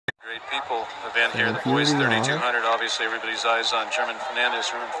Great people event here. The boys 3200. Obviously, everybody's eyes on German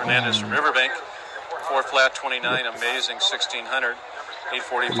Fernandez from Riverbank. 4 flat 29, amazing 1600.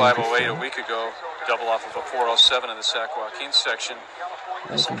 8:45.08 a week ago. Double off of a 4:07 in the Sac Joaquin section.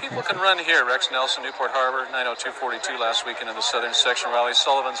 Some people can run here. Rex Nelson, Newport Harbor, 9:02.42 last weekend in the southern section. Riley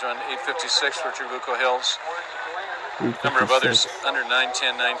Sullivan's run 8:56 for Trabuco Hills. Number of others under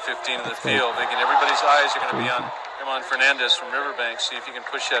 9:10, 9:15 in the field. Again, everybody's eyes are going to be on Fernandez from Riverbank. See if he can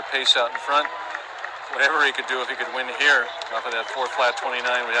push that pace out in front. Whatever he could do, if he could win here off of that 4 flat 29,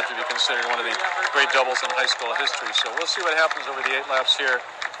 would have to be considered one of the great doubles in high school history. So we'll see what happens over the 8 laps here.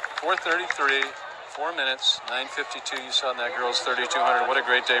 4:33, 4 minutes, 9:52. You saw in that girls 3200. What a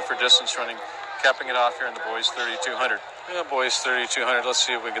great day for distance running. Capping it off here in the boys 3200. Yeah, boys 3200. Let's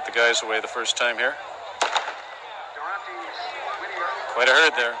see if we can get the guys away the first time here. Quite a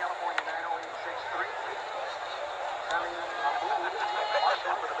herd there.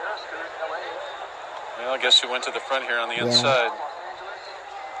 Well, I guess who went to the front here on the inside.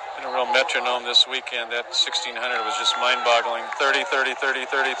 Been a real metronome this weekend. That 1600 was just mind-boggling. 30, 30, 30,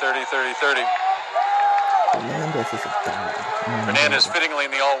 30, 30, 30, 30. Fernandez is a dog. Fernandez fittingly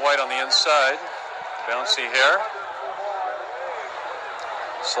in the all-white on the inside. Bouncy hair.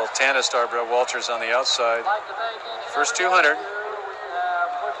 Sultana star Brett Walters on the outside. First 200.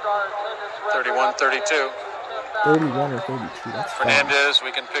 31, 32. 31 or 32. That's Fernandez, fine.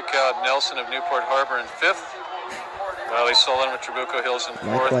 we can pick out Nelson of Newport Harbor in 5th. Riley Sullivan with Trabuco Hills in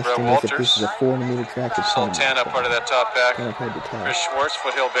 4th. Brett Walters. This is a 400-meter track. Sultana, part of that top pack. Chris Schwartz,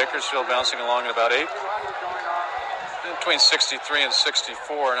 Foothill Bakersfield, bouncing along at about 8. In between 63 and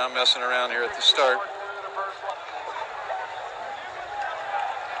 64, not messing around here at the start.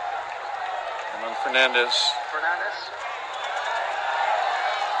 And then Fernandez.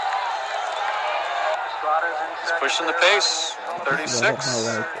 He's pushing the pace. 136.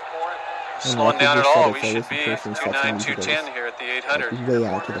 Slowing down at all. We should be 2:09, 2:10 here at the 800. Way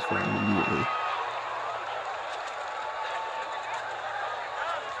out to the front immediately. You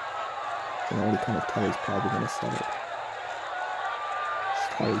can already kind of tell he's probably going to set it.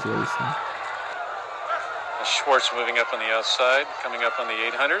 Just how he's racing. Schwartz moving up on the outside, coming up on the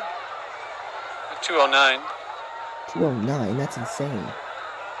 800. 2:09. 2:09, that's insane.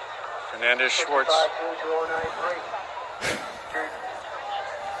 Fernandez, Schwartz.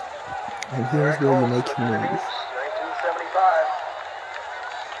 And here's where you make your moves.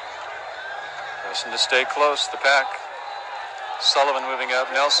 Listen to stay close, the pack. Sullivan moving up,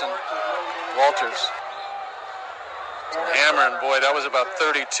 Nelson, Walters. Hammering, boy, that was about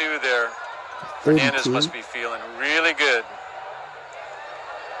 32 there. 32? Fernandez must be feeling really good.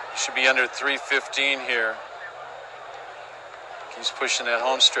 Should be under 3:15 here. He's pushing that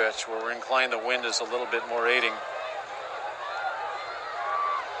home stretch where we're inclined the wind is a little bit more aiding.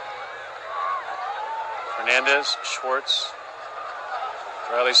 Fernandez, Schwartz,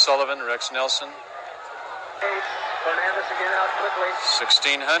 Riley Sullivan, Rex Nelson.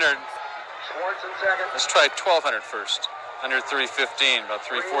 1600. Let's try 1200 first. Under 3:15, about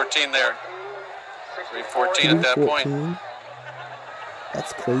 3:14 there. 3:14 at that point.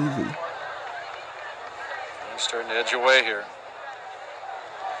 That's crazy. I'm starting to edge away here.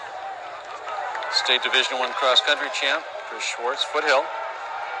 State Division I cross country champ, Chris Schwartz, Foothill.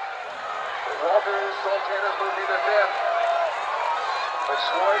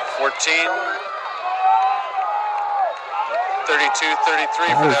 14, 32,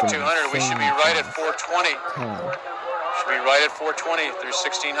 33 for that 200. We should be right at 420. Should be right at 420 through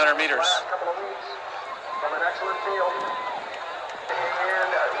 1600 meters.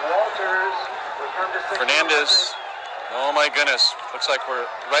 Fernandez, oh my goodness, looks like we're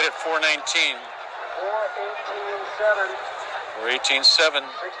right at 419. 418.7.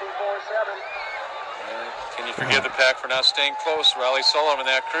 Can you forgive the pack for not staying close? Riley Sullivan and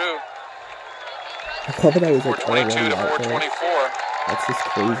that crew. I thought that was like 422 to 424. That's just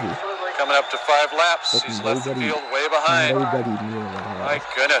crazy. Coming up to 5 laps. Like He's left the field way behind. Nobody knew that. My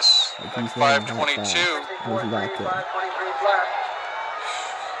goodness. Like 522.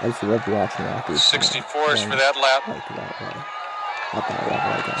 I just love watching athletes. 64s for that lap. Like that.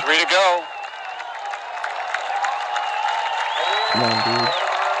 3 to go. Come on, dude.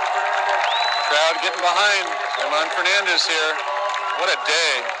 Crowd getting behind. Ramon Fernandez here. What a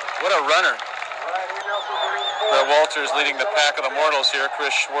day. What a runner. Brett Walters leading the pack of the mortals here.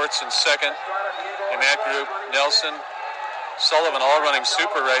 Chris Schwartz in second. In that group, Nelson, Sullivan all running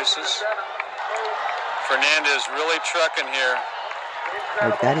super races. Fernandez really trucking here.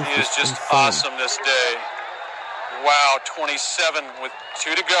 Like, that is he is just insane. awesome this day. Wow, 27 with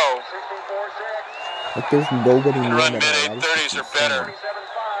 2 to go. Like there's nobody and run mid-830s or better.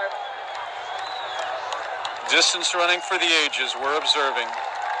 Distance running for the ages, we're observing.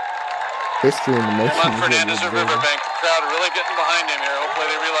 History in the making. Herman Fernandez of Riverbank. The crowd really getting behind him here. Hopefully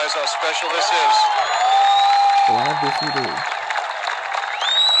they realize how special this is. Obviously do.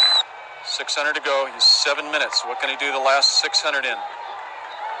 600 to go. He's 7 minutes. What can he do the last 600 in?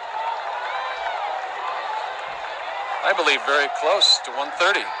 I believe very close to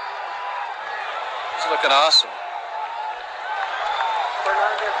 130. He's looking awesome.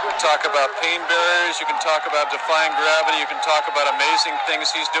 You can talk about pain barriers. You can talk about defying gravity. You can talk about amazing things.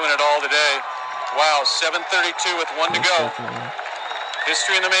 He's doing it all today. Wow, 7:32 with 1 to go.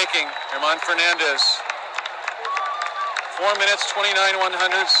 History in the making. Herman Fernandez. 4 minutes, 29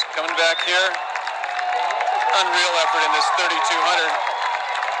 100s. Coming back here. Unreal effort in this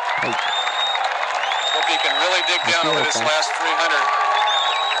 3200. Hope he can really dig down over this last 300.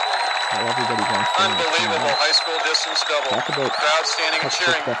 Unbelievable high school distance double. Crowd standing and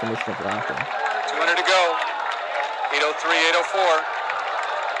cheering. 200 to go. 8:03, 8:04.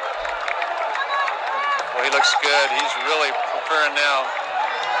 Well, he looks good. He's really preparing now.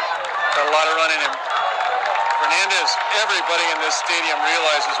 Got a lot of run in him. Fernandez, everybody in this stadium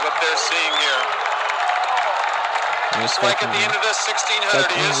realizes what they're seeing here. Just like at the end of this 1600,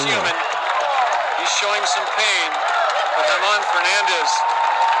 he is human. He's showing some pain. But Herman Fernandez,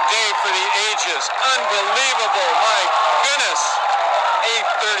 day for the ages. Unbelievable. My goodness.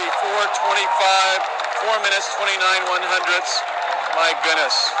 8:34.25. 4 minutes, 29 100ths. My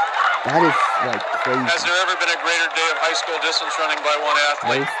goodness. That is like crazy. Has there ever been a greater day of high school distance running by one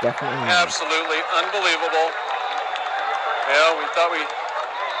athlete? Most definitely. Absolutely unbelievable. Yeah, we thought we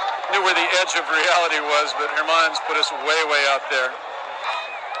knew where the edge of reality was, but Herman's put us way, way out there.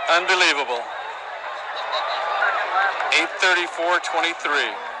 Unbelievable.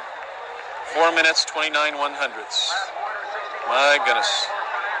 8:34.23. 4 minutes, 29 100ths. My goodness.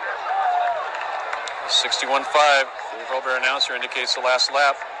 61.5. The Robert announcer indicates the last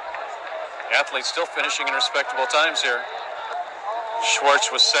lap. The athlete still finishing in respectable times here. Schwartz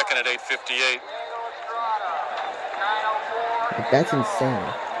was second at 8:58. That's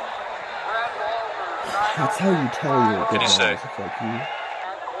insane. That's how you tell you're a good What can you say? It's like you